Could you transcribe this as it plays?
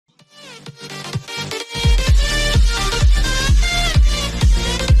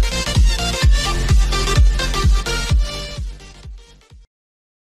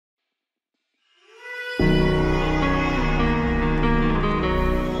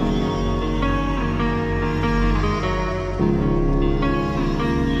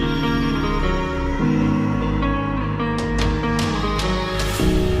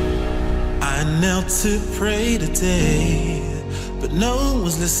to pray today, but no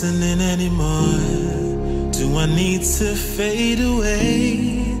one's listening anymore. Do I need to fade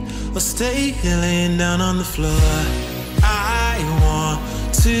away or stay here laying down on the floor? I want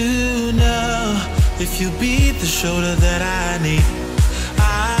to know if you'll be the shoulder that I need.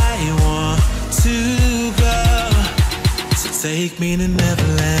 I want to go, so take me to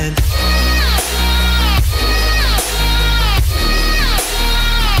Neverland.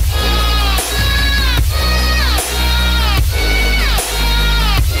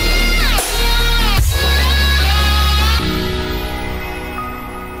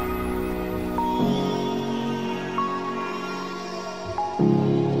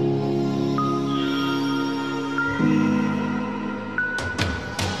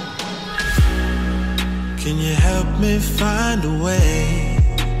 Can you help me find a way?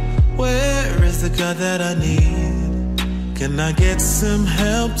 Where is the God that I need? Can I get some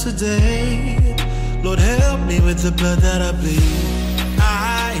help today? Lord, help me with the blood that I bleed.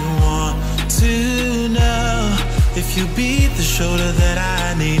 I want to know if you be the shoulder that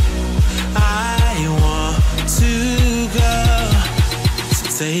I need. I want to go, so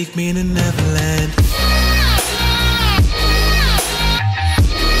take me to Neverland.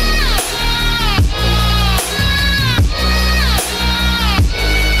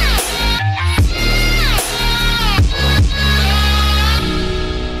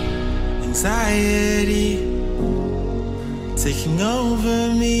 Anxiety taking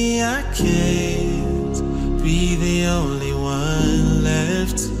over me, I can't be the only one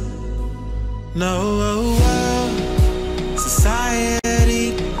left. No,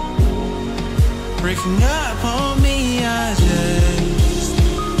 society breaking up on me, I just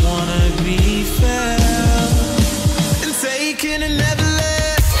wanna be felt and taken and never left.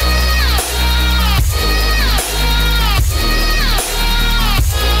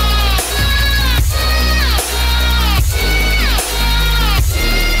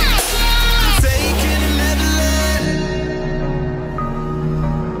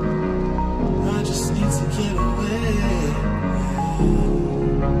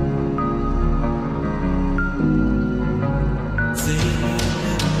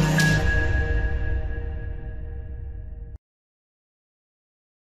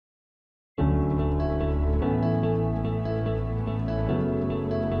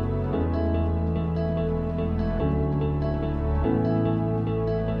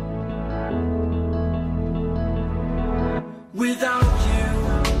 Without you,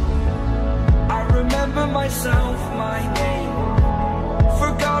 I remember myself, my name.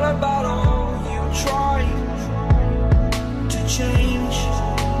 Forgot about all you tried to change.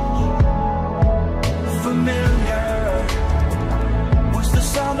 Familiar was the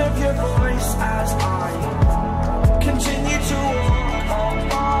sound of your voice as I continue to walk on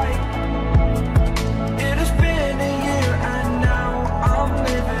by. It has been a year and now I'm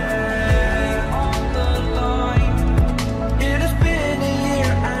living.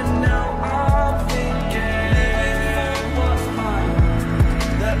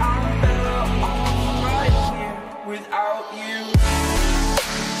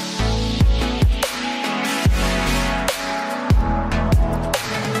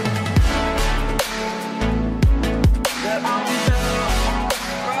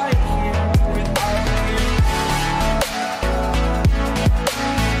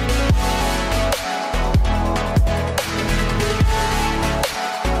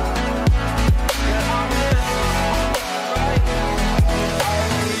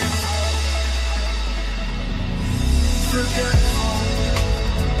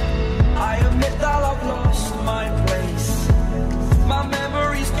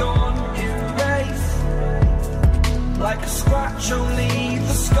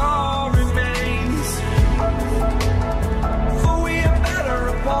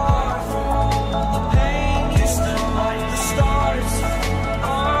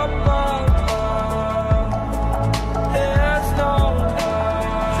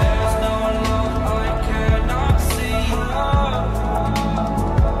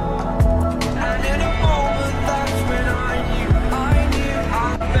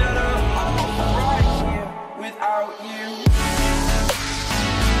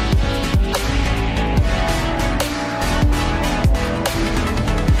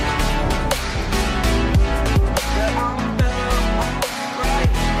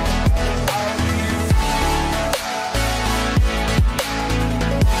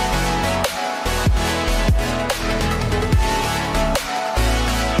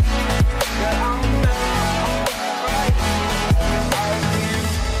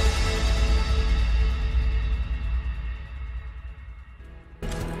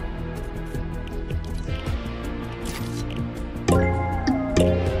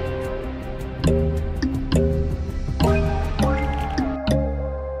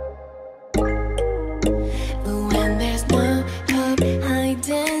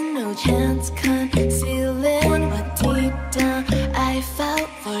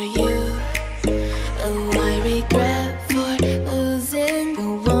 for you. Oh, I regret